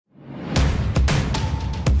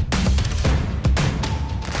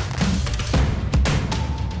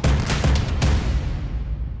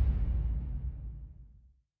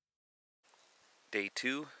day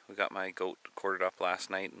 2. We got my goat quartered up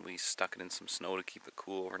last night and we stuck it in some snow to keep it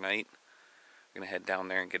cool overnight. We're gonna head down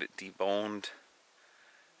there and get it deboned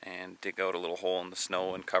and dig out a little hole in the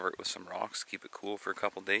snow and cover it with some rocks, keep it cool for a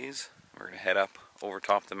couple days. We're gonna head up over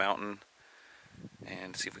top the mountain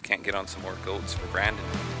and see if we can't get on some more goats for Brandon.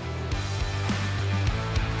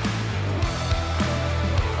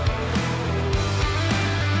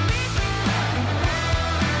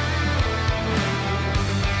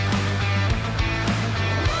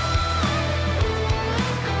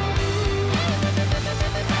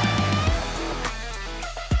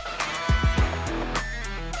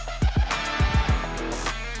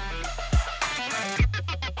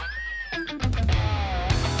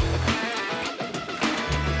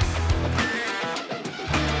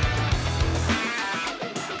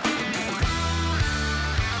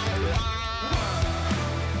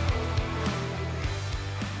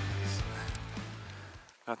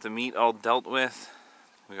 Got the meat all dealt with.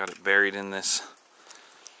 We got it buried in this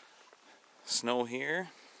snow here.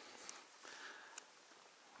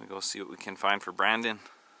 We go see what we can find for Brandon.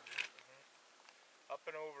 Up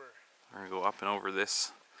and over. We're gonna go up and over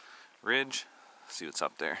this ridge, see what's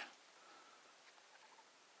up there.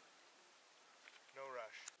 No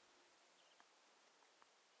rush.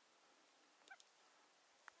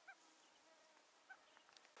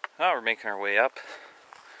 Oh, we're making our way up.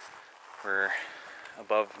 We're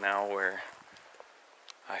above now where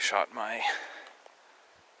I shot my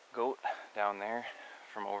goat down there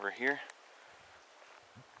from over here.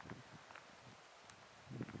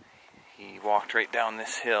 He walked right down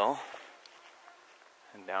this hill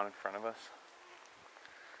and down in front of us.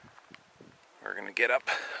 We're gonna get up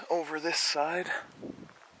over this side.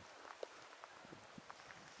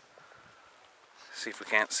 See if we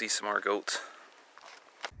can't see some more goats.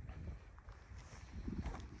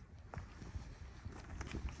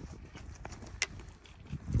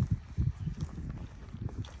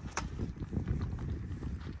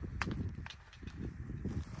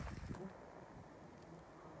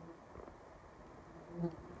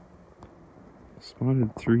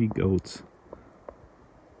 Spotted 3 goats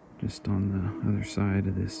just on the other side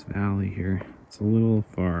of this valley here. It's a little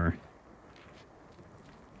far,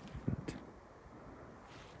 but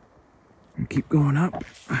we'll keep going up.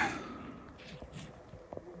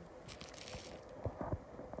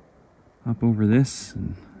 Up over this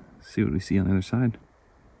and see what we see on the other side.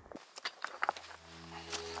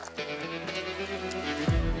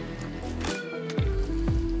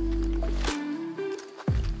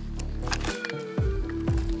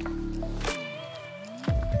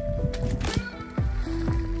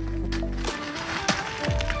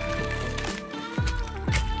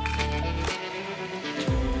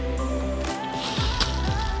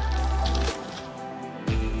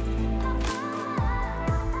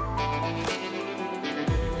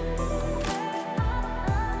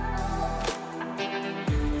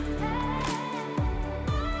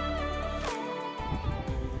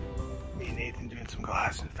 Some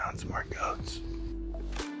glass and found some more goats.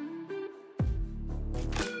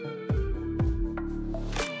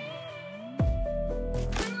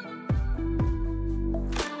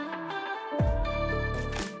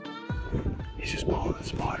 He's just pulling the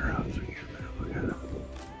spotter out so we can get a better look at him.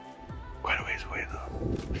 Quite a ways away though.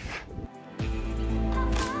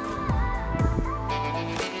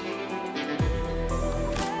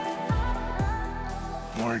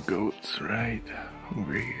 More goats right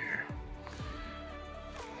over here.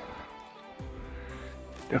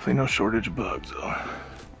 Definitely no shortage of bugs though.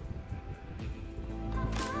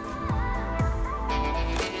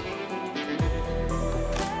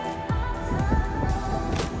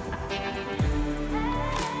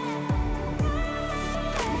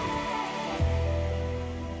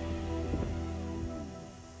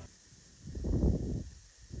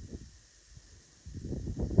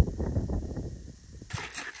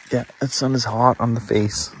 Yeah, that sun is hot on the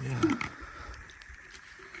face. Yeah.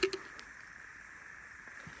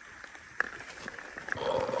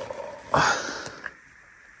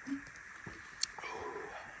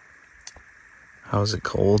 How's it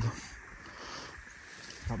cold?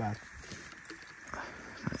 Not bad.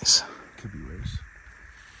 Nice. Could be worse.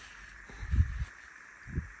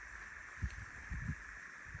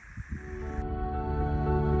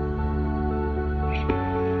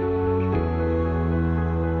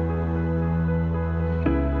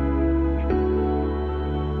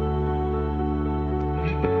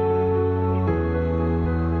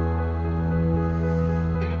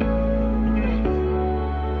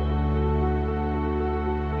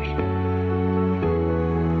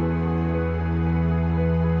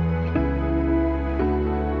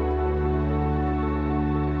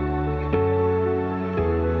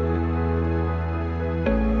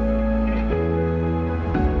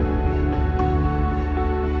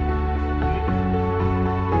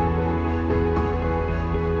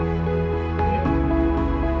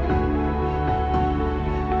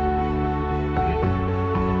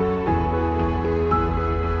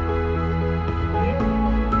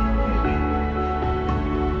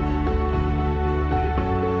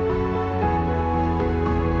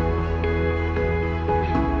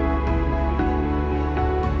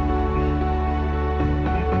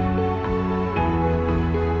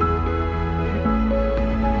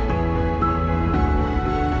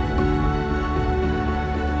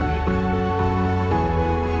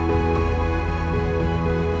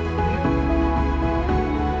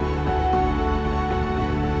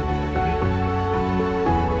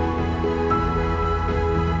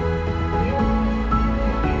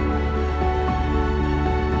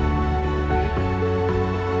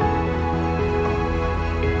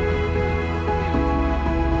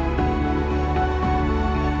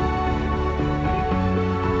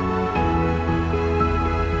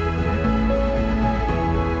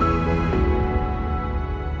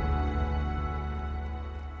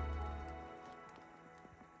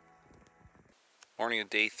 morning of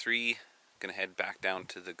day 3. Gonna head back down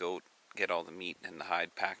to the goat, get all the meat and the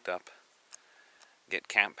hide packed up, get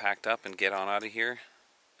camp packed up, and get on out of here.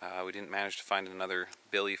 We didn't manage to find another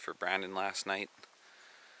billy for Brandon last night.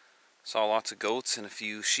 Saw lots of goats and a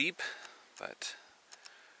few sheep, but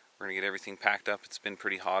we're gonna get everything packed up. It's been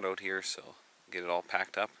pretty hot out here, so get it all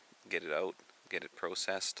packed up, get it out, get it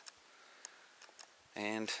processed,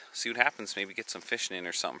 and see what happens. Maybe get some fishing in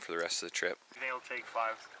or something for the rest of the trip. You think it'll take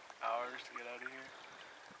 5 hours to get out of here?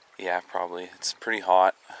 Yeah, probably. It's pretty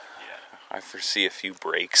hot. Yeah. I foresee a few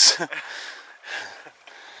breaks.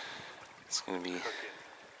 It's gonna be...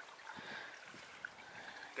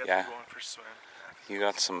 Definitely Yeah. going for a swim. You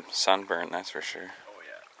got some sunburn, that's for sure. Oh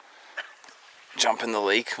yeah. Jump in the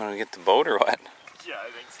lake when we get the boat or what? Yeah,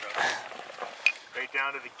 I think so. Right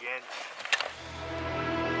down to the Ghent.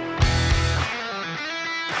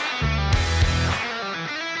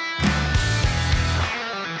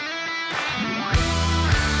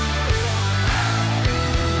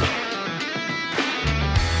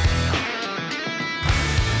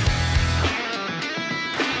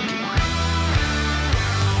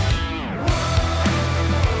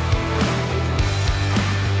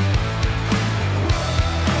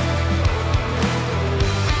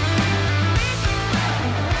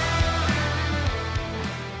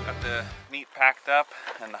 Packed up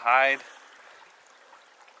and the hide.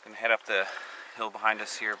 Gonna head up the hill behind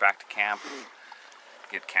us here back to camp,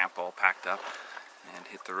 get camp all packed up and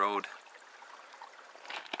hit the road.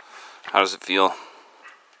 How does it feel?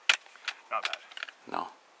 Not bad. No.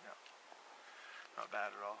 No. Not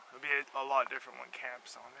bad at all. It'll be a lot different when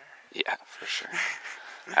camp's on there. Yeah, for sure.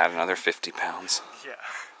 Add another 50 pounds. Yeah,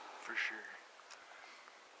 for sure.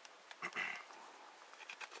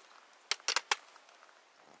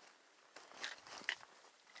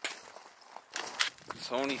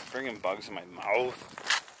 So many friggin' bugs in my mouth.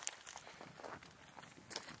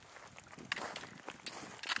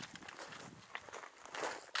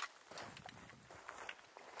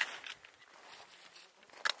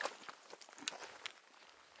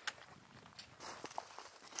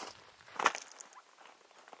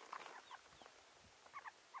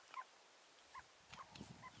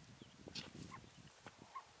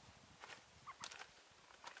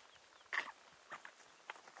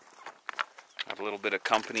 Got a little bit of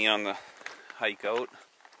company on the hike out.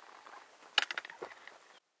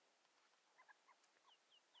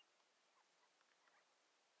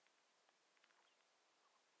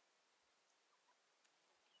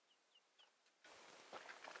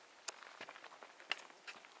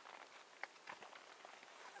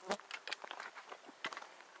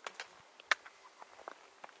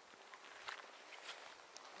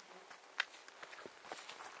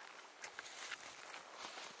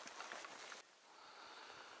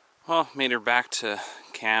 Well, made her back to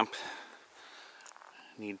camp.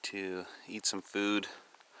 Need to eat some food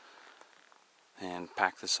and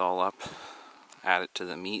pack this all up, add it to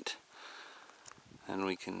the meat. Then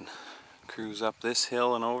we can cruise up this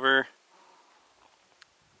hill and over.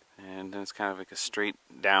 And then it's kind of like a straight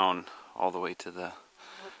down all the way to the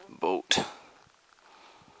boat.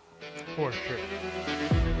 For sure.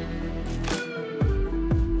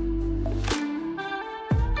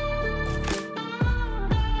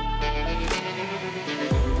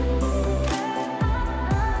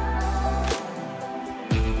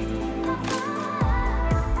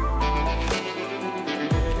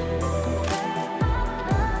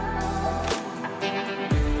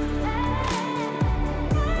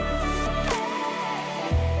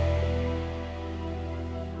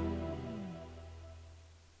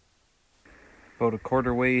 About a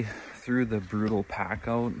quarter way through the brutal pack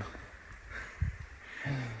out.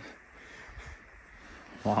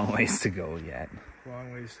 Long ways to go yet.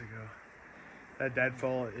 Long ways to go. That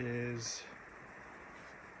deadfall is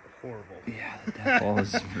horrible. Yeah, the deadfall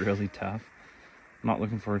is really tough. I'm not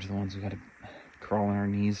looking forward to the ones we gotta crawl on our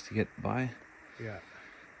knees to get by. Yeah.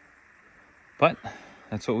 But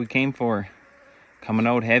that's what we came for. Coming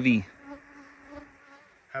out heavy.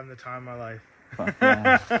 Having the time of my life. Fuck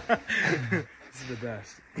yeah. This is the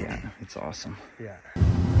best. Yeah, it's awesome. Yeah.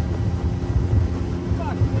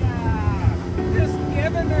 Fuck yeah! Just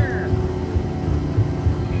giving her!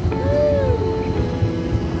 Woo!